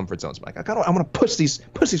much in their comfort zones. Like I want to push these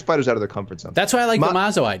fighters out of their comfort zone. That's why I like the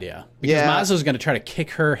Mazo idea, because Mazo's going to try to kick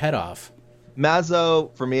her head off.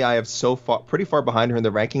 Mazo, for me, I have pretty far behind her in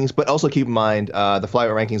the rankings, but also keep in mind the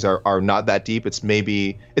flyweight rankings are not that deep. It's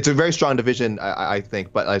a very strong division, I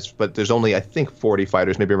think, but there's only, I think, 40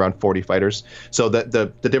 fighters, maybe around 40 fighters. So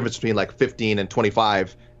the difference between like 15 and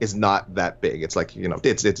 25 is not that big. It's like,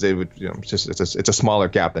 it's a smaller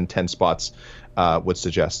gap than 10 spots would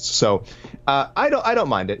suggest. So I don't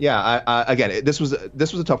mind it. Yeah, again, this was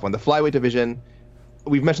a tough one. The flyweight division,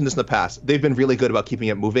 we've mentioned this in the past. They've been really good about keeping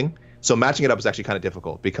it moving. So matching it up is actually kind of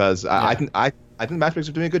difficult, because I think matchmakers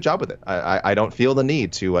are doing a good job with it. I don't feel the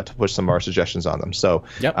need to push some of our suggestions on them. So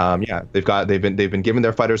they've been giving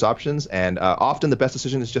their fighters options, and often the best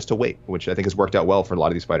decision is just to wait, which I think has worked out well for a lot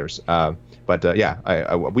of these fighters. I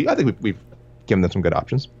think we've given them some good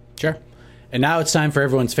options. Sure. And now it's time for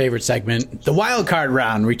everyone's favorite segment, the wild card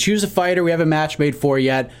round. We choose a fighter we haven't match made for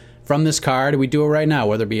yet from this card. We do it right now,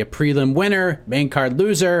 whether it be a prelim winner, main card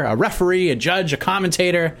loser, a referee, a judge, a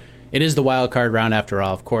commentator. It is the wild card round after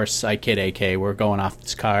all. Of course, I kid, AK. We're going off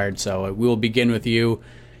this card, so we will begin with you.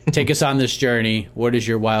 Take us on this journey. What is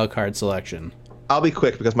your wild card selection? I'll be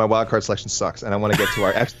quick because my wild card selection sucks, and I want to get to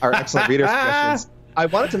our excellent reader suggestions. I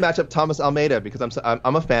wanted to match up Thomas Almeida because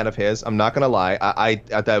I'm a fan of his. I'm not going to lie. I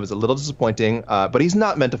thought it was a little disappointing, but he's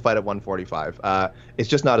not meant to fight at 145. It's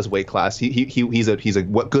just not his weight class. He's a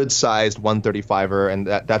good sized 135er, and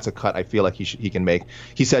that's a cut I feel like he can make.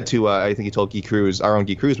 He said to I think he told our own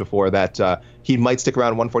Guy Cruz before that he might stick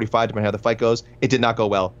around 145 depending on how the fight goes. It did not go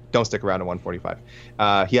well. Don't stick around at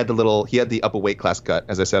 145. He had the upper weight class cut,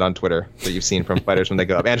 as I said on Twitter, that you've seen from fighters when they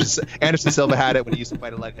go up. Anderson Silva had it when he used to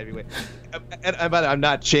fight at light heavyweight. And I'm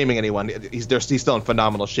not shaming anyone. He's still in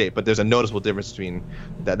phenomenal shape, but there's a noticeable difference between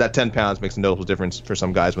that 10 pounds makes a noticeable difference for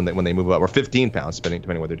some guys when they move up, or 15 pounds depending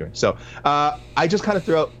on what they're doing. So I just kind of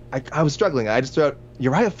threw out. I was struggling. I just threw out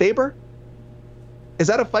Uriah Faber. Is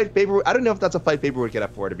that a fight Faber? I don't know if that's a fight Faber would get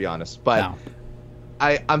up for, to be honest. But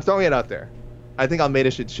no. I'm throwing it out there. I think Almeida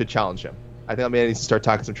should challenge him. I think Almeida needs to start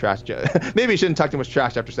talking some trash. Maybe he shouldn't talk too much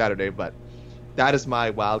trash after Saturday, but that is my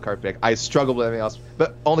wild card pick. I struggled with everything else,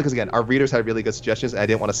 but only because, again, our readers had really good suggestions, and I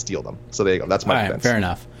didn't want to steal them. So there you go. That's my defense. Fair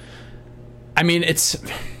enough. I mean,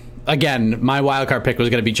 again, my wild card pick was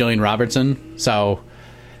going to be Jillian Robertson, so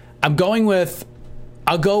I'll go with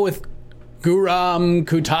Guram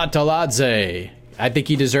Kutateladze. I think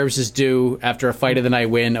he deserves his due after a fight of the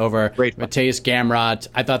night win over Mateusz Gamrot.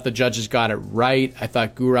 I thought the judges got it right. I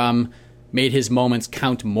thought Guram made his moments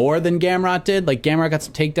count more than Gamrot did. Like, Gamrot got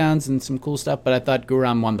some takedowns and some cool stuff, but I thought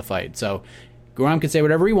Guram won the fight. So Guram can say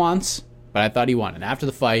whatever he wants, but I thought he won. And after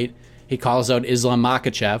the fight, he calls out Islam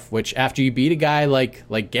Makhachev, which after you beat a guy like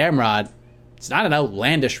Gamrot, it's not an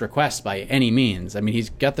outlandish request by any means. I mean,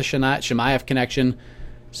 he's got the Chimaev connection.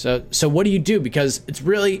 So what do you do? Because it's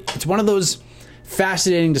one of those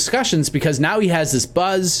fascinating discussions, because now he has this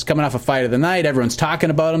buzz coming off a fight of the night. Everyone's talking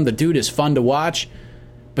about him. The dude is fun to watch.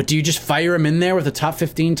 But do you just fire him in there with a top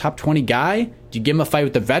 15, top 20 guy? Do you give him a fight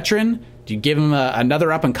with the veteran? Do Do you give him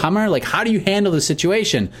another up-and-comer? Like, how do you handle the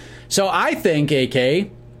situation? So I think, AK,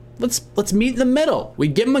 let's meet in the middle. We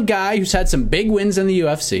give him a guy who's had some big wins in the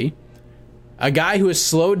UFC, a guy who has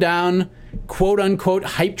slowed down quote-unquote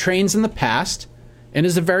hype trains in the past, and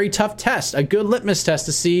is a very tough test, a good litmus test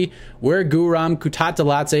to see where Guram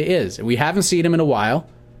Kutateladze is. We haven't seen him in a while.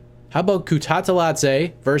 How about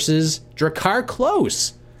Kutateladze versus Drakkar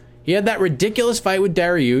Klose? He had that ridiculous fight with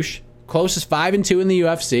Dariush. Klose is 5-2 in the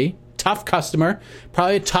UFC. Tough customer.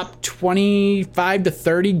 Probably a top 25 to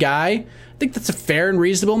 30 guy. I think that's a fair and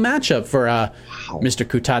reasonable matchup for Mr.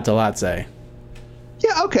 Kutateladze.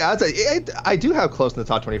 Yeah, okay. I do have Klose in the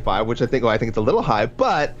top 25, which I think it's a little high,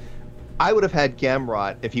 but I would have had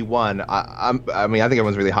Gamrot if he won. I mean, I think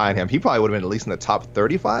everyone's really high on him. He probably would have been at least in the top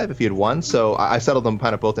 35 if he had won. So I settled them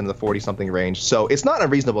kind of both into the 40-something range. So it's not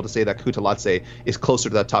unreasonable to say that Kutateladze is closer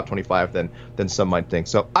to that top 25 than some might think.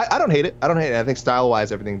 So I don't hate it. I think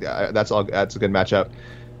style-wise, everything that's a good matchup.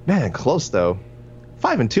 Man, close though.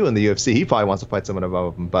 5-2 in the UFC. He probably wants to fight someone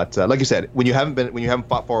above him. But like you said, when you haven't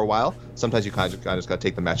fought for a while, sometimes you kind of just got to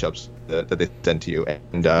take the matchups that they send to you.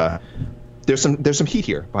 And there's some heat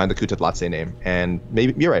here behind the Kutateladze name, and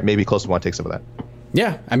maybe you're right. Maybe Klose want to take some of that.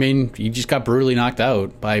 Yeah, I mean, you just got brutally knocked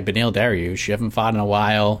out by Beneil Dariush. You haven't fought in a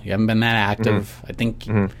while. You haven't been that active. Mm-hmm. I think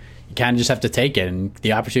you kind of just have to take it, and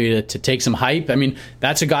the opportunity to take some hype. I mean,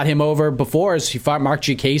 that's what got him over before, is he fought Mark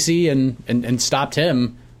G. Casey and stopped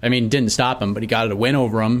him. I mean, didn't stop him, but he got a win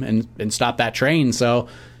over him and stopped that train. So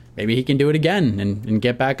maybe he can do it again and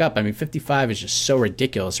get back up. I mean, 55 is just so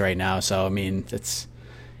ridiculous right now. So I mean, it's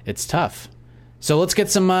tough. So let's get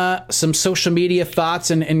some social media thoughts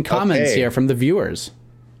and comments here from the viewers.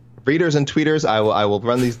 Readers and tweeters, I will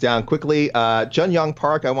run these down quickly. Jun Young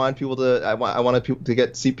Park, I wanted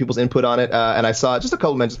to see people's input on it, and I saw just a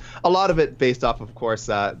couple mentions. A lot of it based off, of course,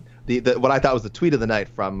 the what I thought was the tweet of the night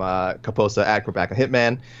from Kaposa at Quebec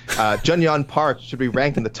Hitman. Jun Young Park should be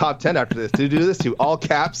ranked in the top 10 after this. To do this to all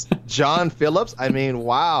caps, John Phillips. I mean,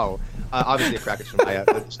 wow. Obviously a crack at Chimaev,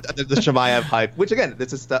 the Chimaev hype, which again,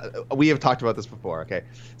 this is we have talked about this before. Okay,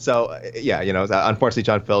 so yeah, unfortunately,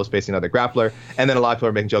 John Phillips facing another grappler, and then a lot of people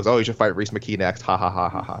are making jokes. Oh, you should fight Reese McKee next. Ha ha ha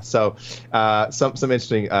ha ha. So some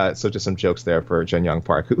interesting, just some jokes there for Jun Young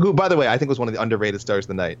Park, who by the way I think was one of the underrated stars of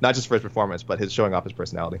the night, not just for his performance, but his showing off his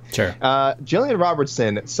personality. Sure. Jillian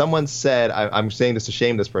Robertson. Someone said, I'm saying this to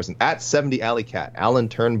shame this person, at 70 Alley Cat, Alan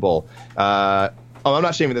Turnbull. Oh, I'm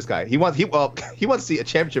not shaming this guy. He wants to see a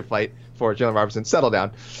championship fight for Jalen Robertson. Settle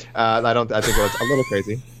down. I think it was a little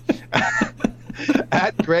crazy.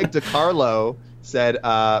 At Greg DiCarlo said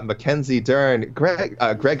Mackenzie Dern.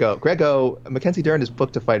 Mackenzie Dern is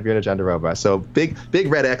booked to fight Virna Jandiroba. So big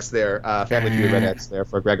Red X there. Family Feud Red X there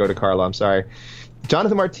for Grego DiCarlo. I'm sorry.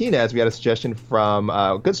 Jonathan Martinez. We had a suggestion from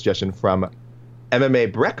good suggestion from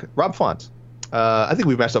MMA Breck, Rob Font. I think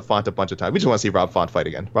we've matched up Font a bunch of times. We just want to see Rob Font fight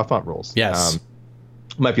again. Rob Font rules. Yes.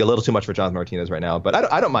 Might be a little too much for Jonathan Martinez right now, but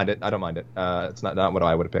I don't mind it. It's not what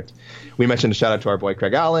I would have picked. We mentioned a shout out to our boy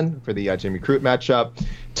Craig Allen for the Jimmy Crute matchup.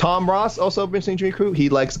 Tom Ross also mentioning Jimmy Crute. He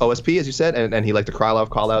likes OSP, as you said, and he liked the Krylov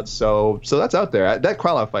call out. So that's out there. That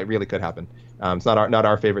Krylov fight really could happen. It's not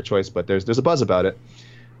our favorite choice, but there's a buzz about it.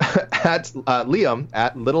 At Liam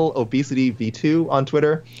at Little Obesity V2 on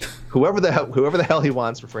Twitter, whoever the hell he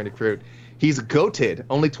wants, referring to Crute, he's goated,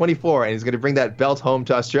 only 24, and he's going to bring that belt home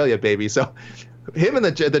to Australia, baby. So him and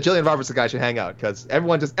the Jillian Robertson guy should hang out, because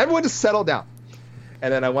everyone just settle down.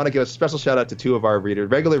 And then I want to give a special shout out to two of our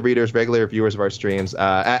regular viewers of our streams,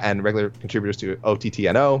 and regular contributors to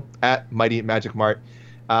OTTNO at Mighty Magic Mart.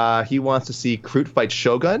 He wants to see Crute fight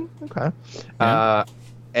Shogun. Okay. Yeah.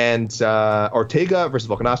 And Ortega versus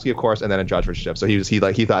Volkanovski, of course, and then Andrade versus Shiv. So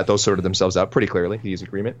he thought those sorted themselves out pretty clearly. He's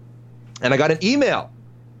agreement. And I got an email,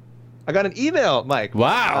 Mike.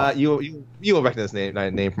 Wow. You will recognize this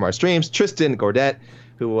name from our streams. Tristan Gordet,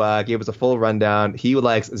 who gave us a full rundown. He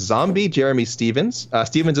likes Zombie Jeremy Stevens.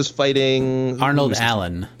 Stevens is fighting Arnold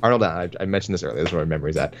Allen. I mentioned this earlier. That's where my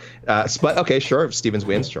memory's at. But okay, sure. If Stevens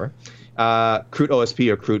wins, sure. Crute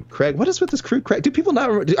OSP or Crute Craig. What is with this Crute Craig? Do people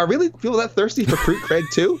not are really people that thirsty for Crute Craig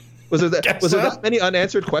too? Was there that many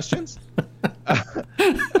unanswered questions?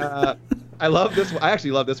 I love this one. I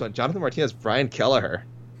actually love this one. Jonathan Martinez, Brian Kelleher.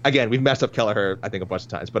 Again, we've messed up Kelleher, I think, a bunch of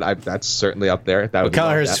times, but that's certainly up there.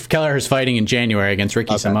 Kelleher's fighting in January against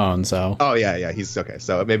Ricky Simone, so. Oh yeah, he's okay.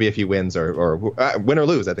 So maybe if he wins or win or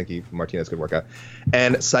lose, I think Martinez could work out.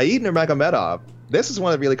 And Saeed Nurmagomedov, this is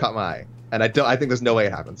one that really caught my eye, and I think there's no way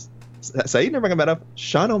it happens. Saeed Nurmagomedov,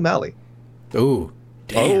 Sean O'Malley. Ooh.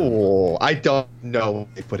 Damn. Oh, I don't know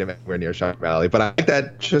if they put him anywhere near Sean O'Malley, but I like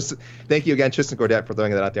that. Just thank you again, Tristan Gordet, for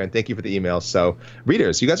throwing that out there, and thank you for the emails. So,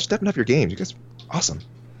 readers, you guys are stepping up your games. You guys, awesome.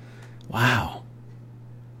 Wow.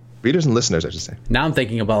 Readers and listeners, I should say. Now I'm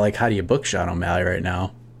thinking about, like, how do you book Sean O'Malley right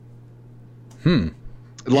now?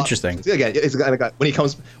 Interesting. Again, it's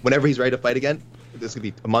whenever he's ready to fight again. This could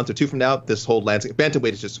be a month or two from now. This whole landscape,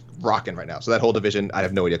 bantamweight is just rocking right now. So that whole division, I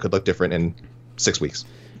have no idea, could look different in 6 weeks.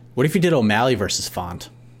 What if you did O'Malley versus Font?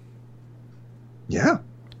 Yeah,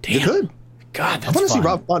 damn. You could. God, that's I want to see fun.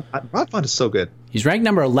 Rob Font. Rob Font is so good. He's ranked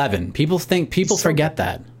number 11. People forget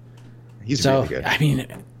that. He's So really good. I mean,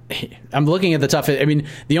 I'm looking at the top. I mean,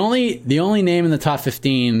 the only name in the top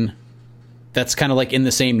 15 that's kind of like in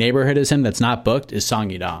the same neighborhood as him that's not booked is Song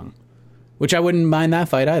Yadong, which I wouldn't mind that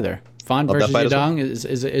fight either. Font Love versus that fight Yadong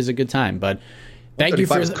is a good time. But thank you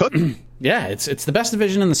for yeah, it's the best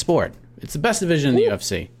division in the sport. It's the best division in the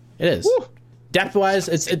UFC. It is. Woo. Depth wise,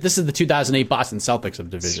 this is the 2008 Boston Celtics of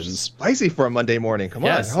divisions. Spicy for a Monday morning. Come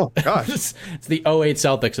Yes. on. Oh gosh. it's the 08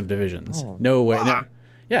 Celtics of divisions. No way. No.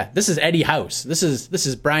 Yeah, this is Eddie House. This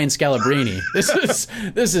is Brian Scalabrine.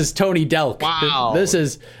 This is Tony Delk. Wow. This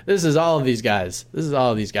is all of these guys. This is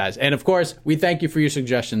all of these guys. And of course, we thank you for your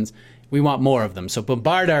suggestions. We want more of them. So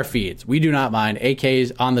bombard our feeds. We do not mind.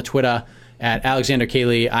 AK's on the Twitter at Alexander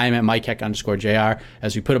Cayley. I am at MikeHeck_JR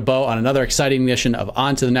as we put a bow on another exciting edition of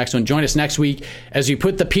On to the Next One. Join us next week as we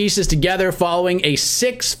put the pieces together following a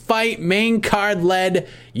 6-fight main card-led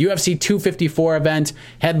UFC 254 event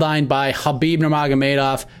headlined by Khabib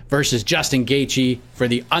Nurmagomedov versus Justin Gaethje for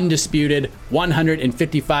the undisputed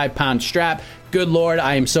 155-pound strap. Good Lord,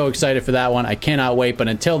 I am so excited for that one. I cannot wait. But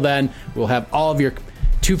until then, we'll have all of your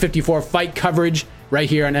 254 fight coverage right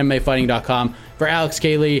here on MMAfighting.com. For Alex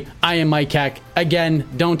Cayley, I am Mike Heck. Again,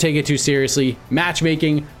 don't take it too seriously.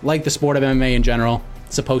 Matchmaking, like the sport of MMA in general,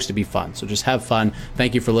 it's supposed to be fun. So just have fun.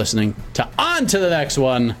 Thank you for listening to On to the Next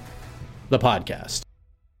One, the podcast.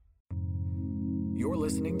 You're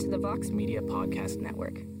listening to the Vox Media Podcast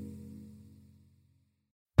Network.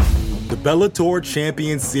 The Bellator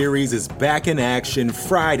Champion Series is back in action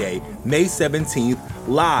Friday, May 17th,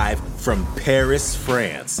 live from Paris,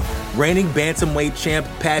 France. Reigning bantamweight champ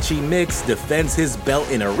Patchy Mix defends his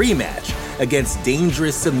belt in a rematch against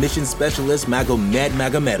dangerous submission specialist Magomed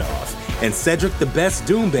Magomedov. And Cedric the Best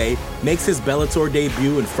Doumbé makes his Bellator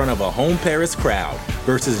debut in front of a home Paris crowd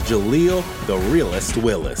versus Jaleel the Realist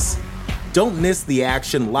Willis. Don't miss the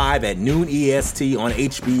action live at noon EST on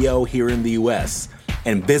HBO here in the US.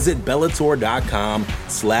 And visit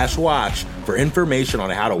Bellator.com/watch for information on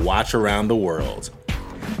how to watch around the world.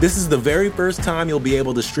 This is the very first time you'll be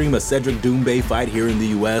able to stream a Cedric Doumbé fight here in the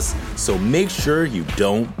US, so make sure you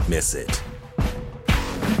don't miss it.